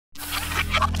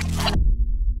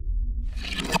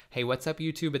Hey, what's up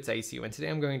YouTube? It's ICU, and today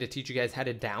I'm going to teach you guys how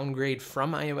to downgrade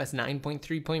from iOS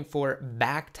 9.3.4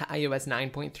 back to iOS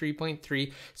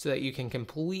 9.3.3 so that you can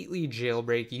completely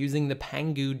jailbreak using the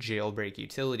Pangu Jailbreak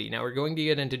utility. Now we're going to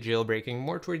get into jailbreaking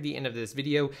more toward the end of this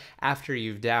video after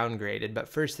you've downgraded, but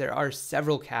first there are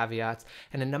several caveats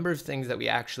and a number of things that we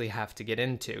actually have to get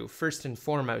into. First and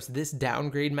foremost, this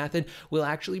downgrade method will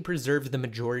actually preserve the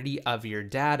majority of your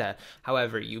data.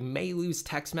 However, you may lose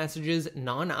text messages,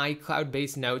 non-iCloud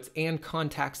based notes, and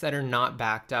contacts that are not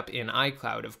backed up in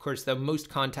iCloud. Of course, though, most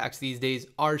contacts these days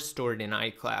are stored in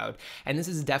iCloud, and this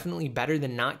is definitely better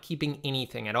than not keeping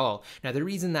anything at all. Now, the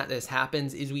reason that this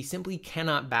happens is we simply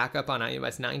cannot back up on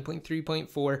iOS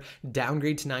 9.3.4,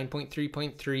 downgrade to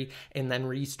 9.3.3, and then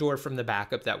restore from the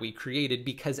backup that we created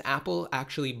because Apple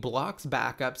actually blocks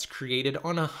backups created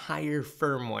on a higher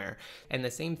firmware. And the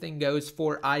same thing goes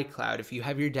for iCloud. If you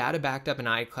have your data backed up in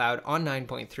iCloud on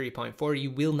 9.3.4,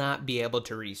 you will not be able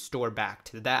to restore back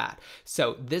to that.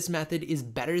 So this method is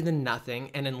better than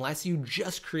nothing, and unless you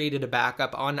just created a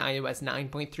backup on iOS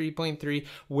 9.3.3,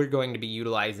 we're going to be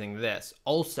utilizing this.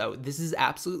 Also, this is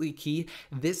absolutely key.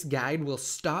 This guide will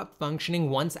stop functioning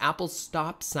once Apple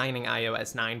stops signing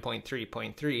iOS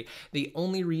 9.3.3. The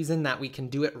only reason that we can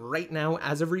do it right now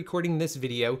as of recording this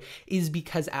video is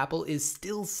because Apple is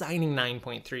still signing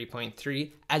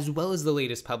 9.3.3 as well as the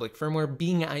latest public firmware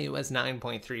being iOS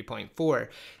 9.3.4.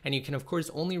 And you can of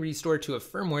course only restore to a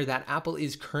firmware that Apple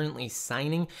is currently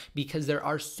signing because there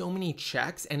are so many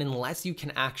checks, and unless you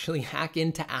can actually hack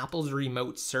into Apple's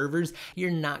remote servers, you're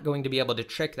not going to be able to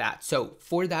trick that. So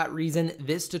for that reason,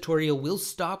 this tutorial will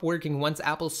stop working once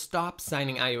Apple stops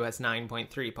signing iOS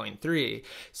 9.3.3.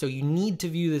 So you need to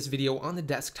view this video on the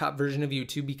desktop version of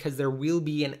YouTube because there will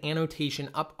be an annotation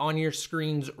up on your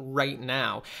screens right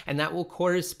now, and that will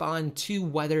correspond to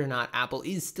whether or not Apple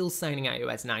is still signing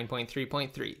iOS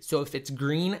 9.3.3. So if it's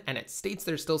green and it states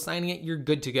they're still signing it, you're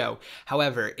good to go.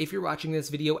 However, if you're watching this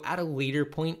video at a later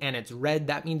point and it's red,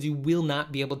 that means you will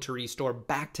not be able to restore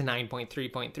back to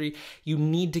 9.3.3. You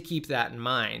need to keep that in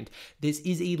mind. This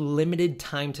is a limited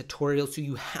time tutorial, so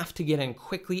you have to get in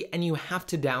quickly and you have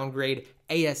to downgrade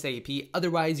ASAP,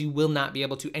 otherwise you will not be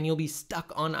able to, and you'll be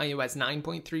stuck on iOS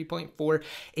 9.3.4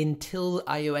 until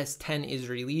iOS 10 is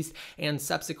released and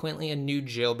subsequently a new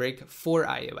jailbreak for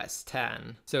iOS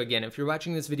 10. So again, if you're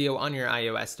watching this video on your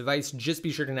iOS device, just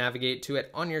be sure to navigate to it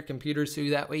on your computer so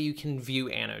that way you can view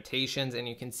annotations and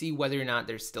you can see whether or not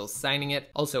they're still signing it.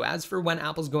 Also, as for when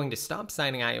Apple's going to stop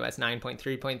signing iOS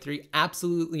 9.3.3,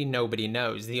 absolutely nobody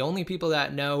knows. The only people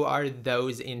that know are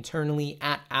those internally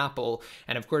at Apple,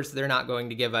 and of course they're not going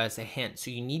to give us a hint.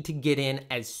 So you need to get in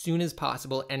as soon as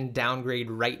possible and downgrade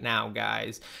right now,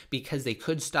 guys, because they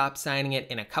could stop signing it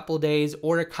in a couple days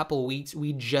or a couple weeks.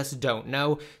 We just don't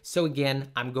know. So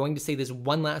again, I'm going to say this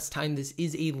one last time. This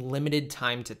is a limited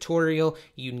time tutorial.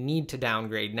 You need to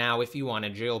downgrade now if you want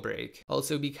a jailbreak.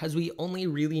 Also, because we only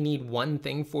really need one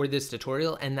thing for this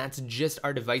tutorial, and that's just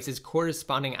our device's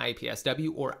corresponding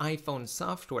IPSW or iPhone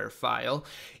software file,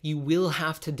 you will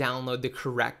have to download the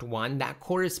correct one that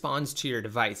corresponds to your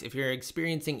device. If you're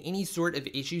experiencing any sort of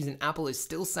issues and Apple is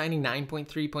still signing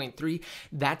 9.3.3,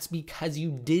 that's because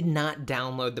you did not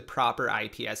download the proper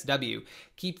IPSW.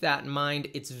 Keep that in mind.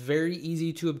 It's very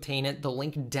easy to obtain it. The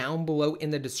link down below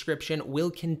in the description will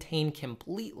contain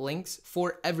complete links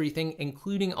for everything,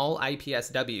 including all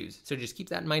IPSWs. So just keep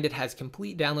that in mind. It has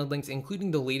complete download links,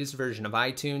 including the latest version of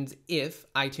iTunes.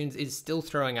 If iTunes is still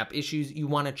throwing up issues, you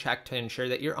want to check to ensure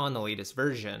that you're on the latest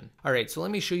version. All right, so let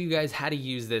me show you guys how to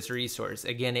use this resource.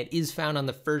 Again, it is found on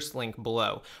the first link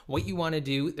below. What you want to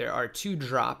do, there are two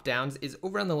drop downs, is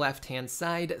over on the left hand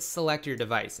side, select your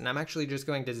device. And I'm actually just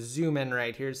going to zoom in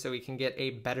right here so we can get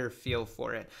a better feel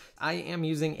for it. I am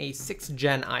using a 6th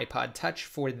gen iPod Touch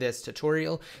for this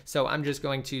tutorial, so I'm just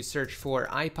going to search for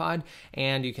iPod,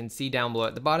 and you can see down below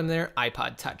at the bottom there,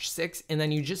 iPod Touch 6, and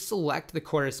then you just select the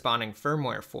corresponding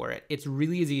firmware for it. It's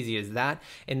really as easy as that.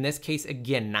 In this case,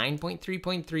 again,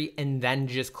 9.3.3, and then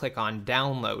just click on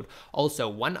download. Also,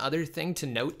 one other thing to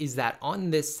note is that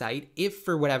on this site, if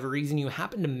for whatever reason you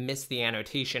happen to miss the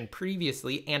annotation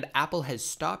previously and Apple has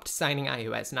stopped signing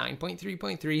iOS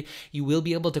 9.3.3, you will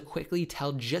be able to quickly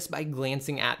tell just by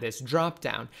glancing at this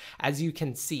dropdown. As you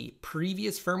can see,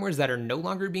 previous firmwares that are no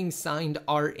longer being signed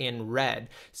are in red.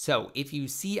 So if you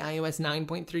see iOS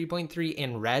 9.3.3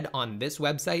 in red on this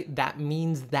website, that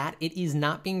means that it is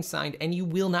not being signed and you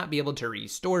will not be able to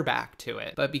restore back to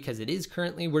it. But because it is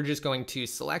currently, we're just going to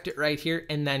select it right here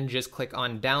and then just click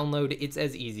on download. It's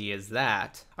as easy as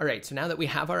that. All right, so now that we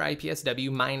have our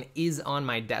IPSW, mine is on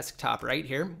my desktop right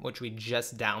here, which we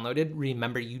just downloaded.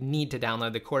 remember you need to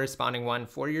download the corresponding one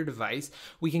for your device,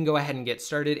 we can go ahead and get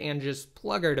started and just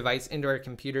plug our device into our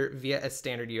computer via a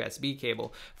standard USB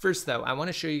cable. First though, I want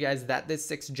to show you guys that this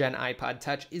 6th gen iPod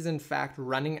Touch is in fact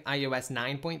running iOS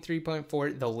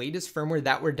 9.3.4, the latest firmware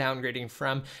that we're downgrading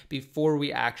from, before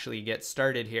we actually get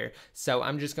started here. So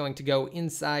I'm just going to go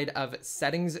inside of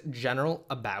Settings, General,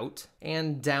 About,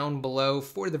 and down below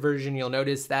for the version you'll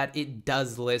notice that it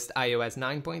does list iOS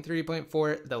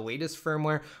 9.3.4, the latest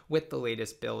firmware with the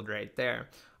latest build right there.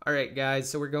 Alright guys,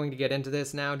 so we're going to get into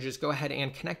this now. Just go ahead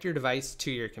and connect your device to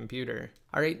your computer.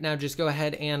 Alright, now just go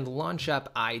ahead and launch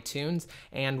up iTunes,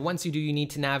 and once you do, you need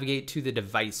to navigate to the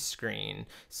device screen.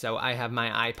 So I have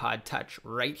my iPod Touch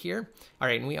right here.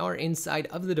 Alright, and we are inside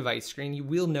of the device screen. You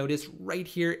will notice right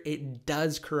here, it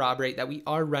does corroborate that we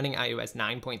are running iOS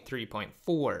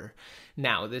 9.3.4.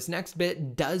 Now, this next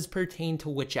bit does pertain to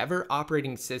whichever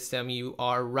operating system you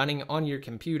are running on your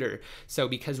computer. So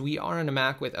because we are on a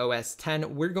Mac with OS X,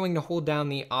 we're going to hold down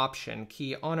the Option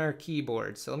key on our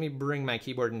keyboard. So let me bring my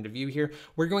keyboard into view here.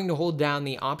 We're going to hold down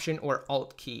the Option or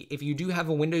Alt key. If you do have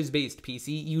a Windows-based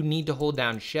PC, you need to hold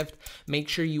down Shift. Make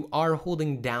sure you are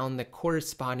holding down the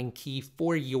corresponding key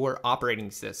for your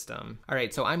operating system. All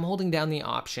right, so I'm holding down the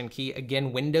Option key.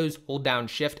 Again, Windows, hold down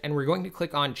Shift, and we're going to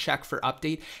click on Check for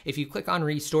Update. If you click on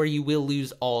Restore, you will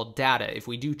lose all data. If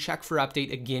we do Check for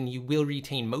Update, again, you will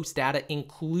retain most data,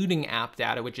 including app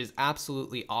data, which is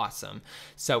absolutely awesome.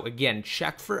 So again,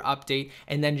 check for update,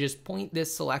 and then just point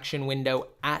this selection window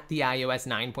at the iOS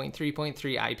 9.3.3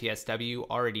 IPSW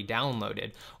already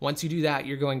downloaded. Once you do that,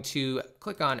 you're going to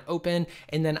click on Open,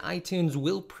 and then iTunes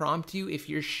will prompt you if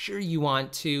you're sure you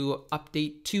want to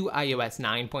update to iOS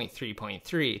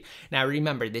 9.3.3. Now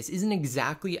remember, this isn't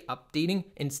exactly updating.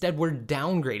 Instead, we're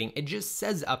downgrading. It just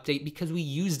says update because we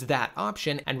used that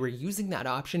option, and we're using that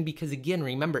option because, again,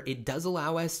 remember, it does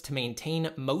allow us to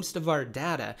maintain most of our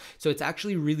data. So it's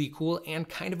actually really cool and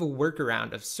kind of a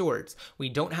workaround of sorts. We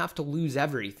don't have to lose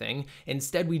everything.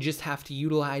 Instead, we just have to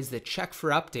utilize the check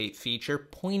for update feature,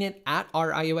 point it at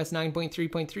our iOS 9.3.3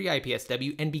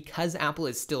 IPSW, and because Apple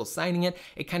is still signing it,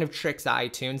 it kind of tricks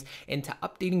iTunes into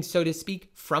updating, so to speak,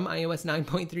 from iOS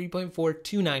 9.3.4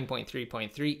 to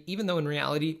 9.3.3, even though in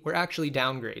reality, we're actually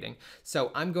downgrading.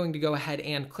 So I'm going to go ahead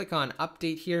and click on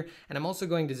update here, and I'm also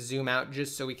going to zoom out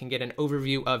just so we can get an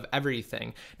overview of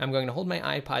everything. I'm going to hold my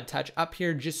iPod Touch up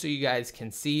here just so you guys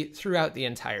can see throughout the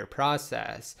entire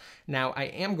process. Now I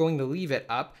am going to leave it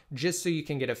up just so you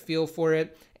can get a feel for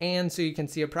it, and so you can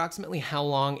see approximately how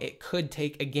long it could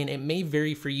take. Again, it may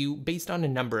vary for you based on a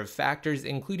number of factors,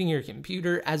 including your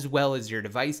computer as well as your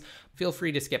device. Feel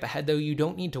free to skip ahead though, you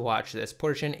don't need to watch this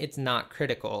portion, it's not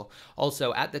critical.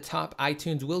 Also, at the top,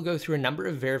 iTunes will go through a number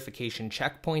of verification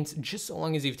checkpoints. Just so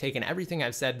long as you've taken everything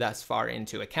I've said thus far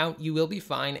into account, you will be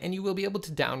fine, and you will be able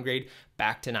to downgrade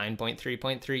back to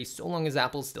 9.3.3 so long as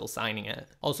Apple's still signing it.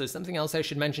 Also, something else I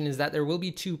should mention is that there will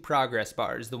be two progress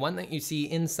bars, the one that you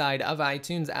see inside of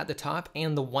iTunes at the top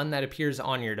and the one that appears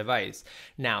on your device.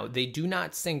 Now, they do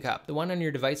not sync up. The one on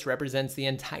your device represents the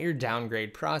entire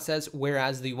downgrade process,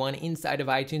 whereas the one inside of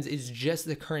iTunes is just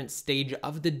the current stage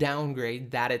of the downgrade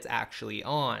that it's actually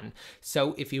on.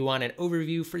 So if you want an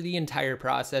overview for the entire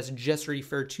process, just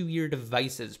refer to your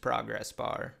device's progress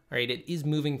bar. All right, it is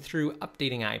moving through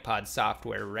updating iPod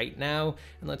software right now,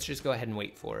 and let's just go ahead and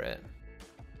wait for it.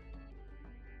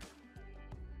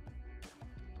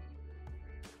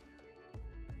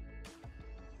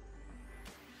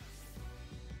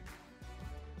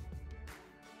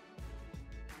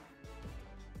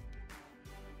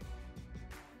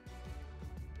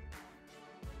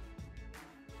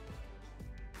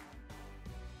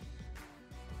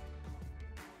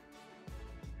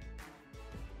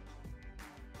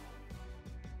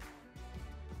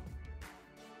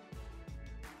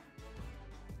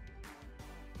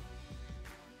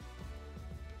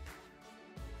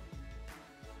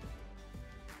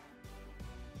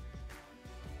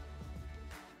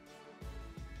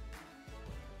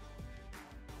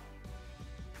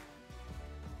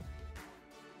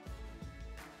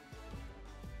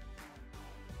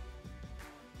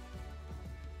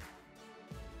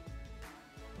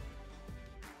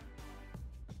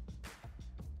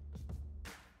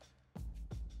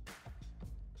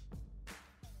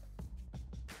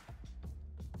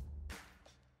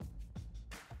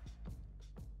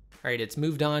 All right, it's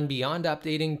moved on beyond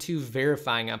updating to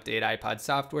verifying update iPod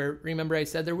software. Remember I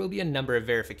said there will be a number of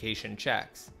verification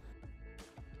checks.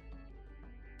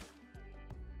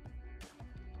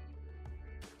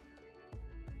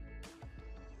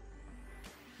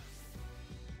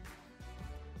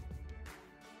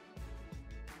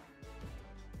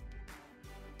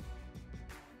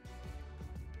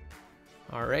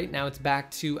 All right, now it's back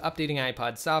to updating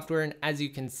iPod software, and as you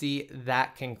can see,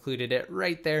 that concluded it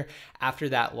right there after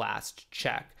that last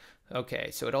check.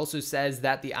 Okay, so it also says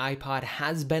that the iPod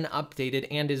has been updated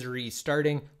and is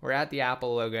restarting. We're at the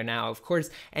Apple logo now, of course,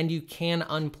 and you can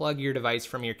unplug your device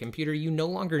from your computer. You no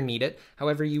longer need it.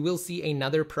 However, you will see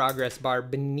another progress bar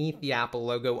beneath the Apple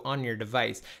logo on your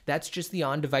device. That's just the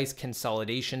on-device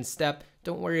consolidation step.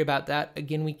 Don't worry about that.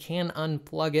 Again, we can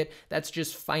unplug it. That's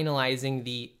just finalizing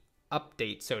the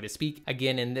update, so to speak.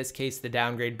 Again, in this case, the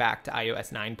downgrade back to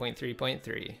iOS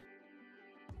 9.3.3.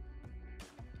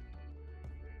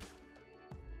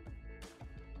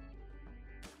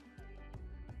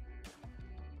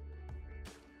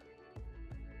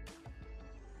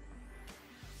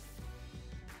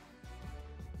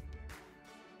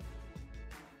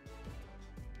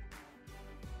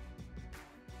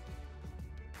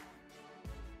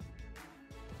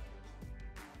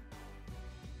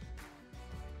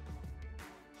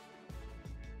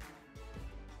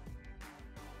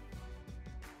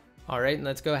 All right, and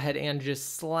let's go ahead and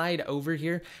just slide over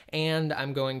here, and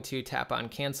I'm going to tap on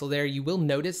cancel there. You will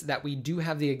notice that we do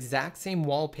have the exact same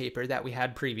wallpaper that we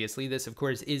had previously. This, of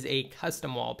course, is a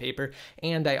custom wallpaper,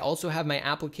 and I also have my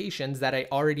applications that I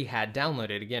already had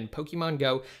downloaded. Again, Pokemon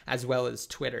Go, as well as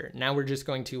Twitter. Now we're just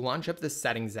going to launch up the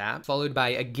Settings app, followed by,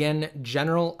 again,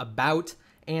 General, About,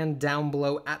 and down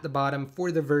below at the bottom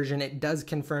for the version, it does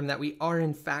confirm that we are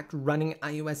in fact running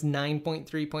iOS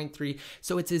 9.3.3.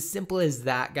 So it's as simple as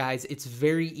that, guys. It's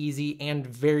very easy and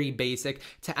very basic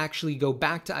to actually go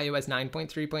back to iOS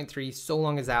 9.3.3 so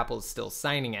long as Apple is still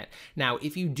signing it. Now,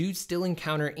 if you do still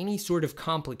encounter any sort of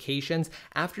complications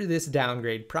after this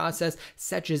downgrade process,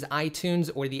 such as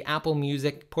iTunes or the Apple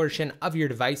Music portion of your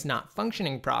device not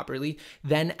functioning properly,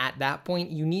 then at that point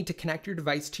you need to connect your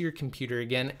device to your computer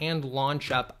again and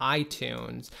launch up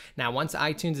iTunes. Now, once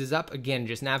iTunes is up, again,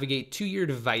 just navigate to your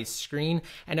device screen,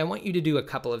 and I want you to do a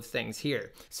couple of things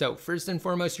here. So first and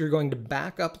foremost, you're going to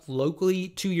back up locally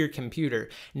to your computer.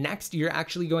 Next, you're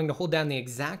actually going to hold down the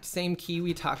exact same key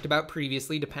we talked about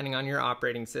previously, depending on your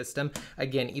operating system.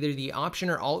 Again, either the Option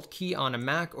or Alt key on a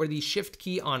Mac or the Shift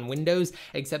key on Windows,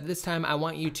 except this time I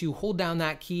want you to hold down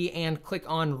that key and click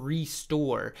on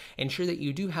Restore. Ensure that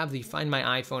you do have the Find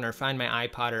My iPhone or Find My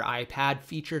iPod or iPad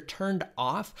feature turned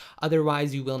off,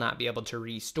 otherwise you will not be able to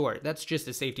restore. That's just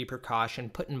a safety precaution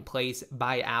put in place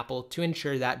by Apple to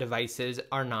ensure that devices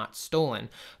are not stolen.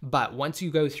 But once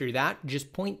you go through that,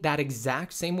 just point that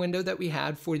exact same window that we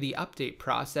had for the update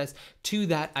process to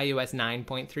that iOS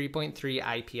 9.3.3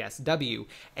 IPSW.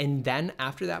 And then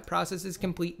after that process is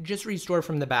complete, just restore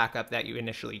from the backup that you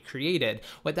initially created.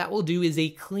 What that will do is a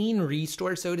clean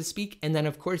restore, so to speak, and then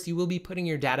of course you will be putting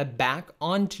your data back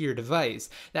onto your device.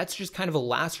 That's just kind of a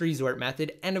last resort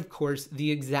method, and of course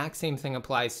the exact same thing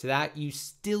applies to that. You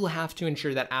still have to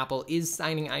ensure that Apple is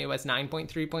signing iOS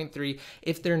 9.3.3.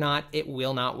 If they're not, it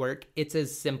will not work. It's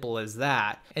as simple as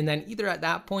that. And then either at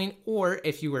that point, or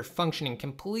if you were functioning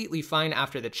completely fine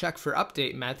after the check for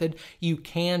update method, you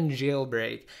can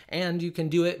jailbreak. And you can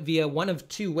do it via one of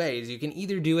two ways. You can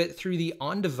either do it through the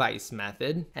on-device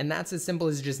method, and that's as simple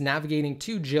as just navigating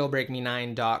to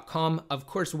jailbreakme9.com. Of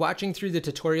course, watching through the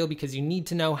tutorial, because you need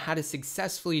to know how to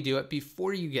successfully do it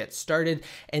before you get started,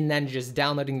 and then just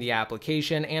downloading the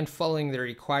application and following the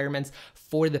requirements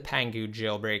for the Pangu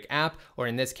Jailbreak app, or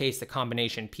in this case, the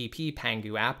combination PP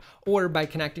Pangu app, or by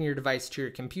connecting your device to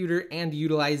your computer and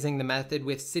utilizing the method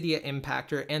with Cydia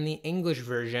Impactor and the English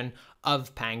version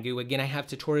of Pangu. Again, I have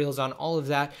tutorials on all of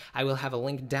that. I will have a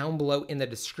link down below in the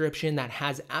description that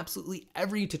has absolutely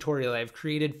every tutorial I've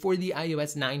created for the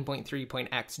iOS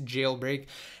 9.3.x jailbreak,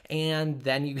 and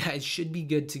then you guys should be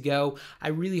good to go. I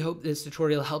really hope this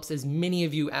tutorial helps as many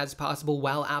of you as possible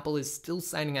while Apple is still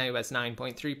signing iOS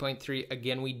 9.3.3.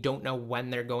 Again, we don't know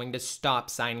when they're going to stop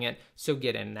signing it, so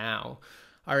get in now.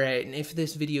 Alright, and if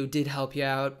this video did help you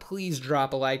out, please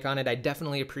drop a like on it. I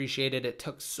definitely appreciate it. It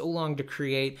took so long to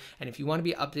create, and if you want to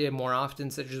be updated more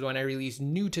often, such as when I release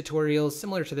new tutorials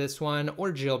similar to this one,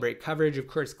 or jailbreak coverage, of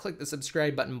course, click the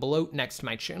subscribe button below next to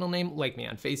my channel name, like me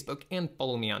on Facebook, and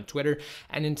follow me on Twitter.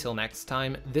 And until next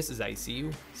time, this is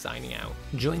ICU, signing out.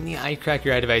 Join the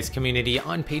iCrackUriDevice community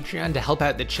on Patreon to help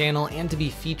out the channel and to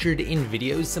be featured in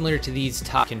videos similar to these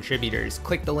top contributors.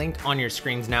 Click the link on your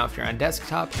screens now if you're on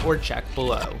desktop, or check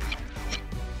below.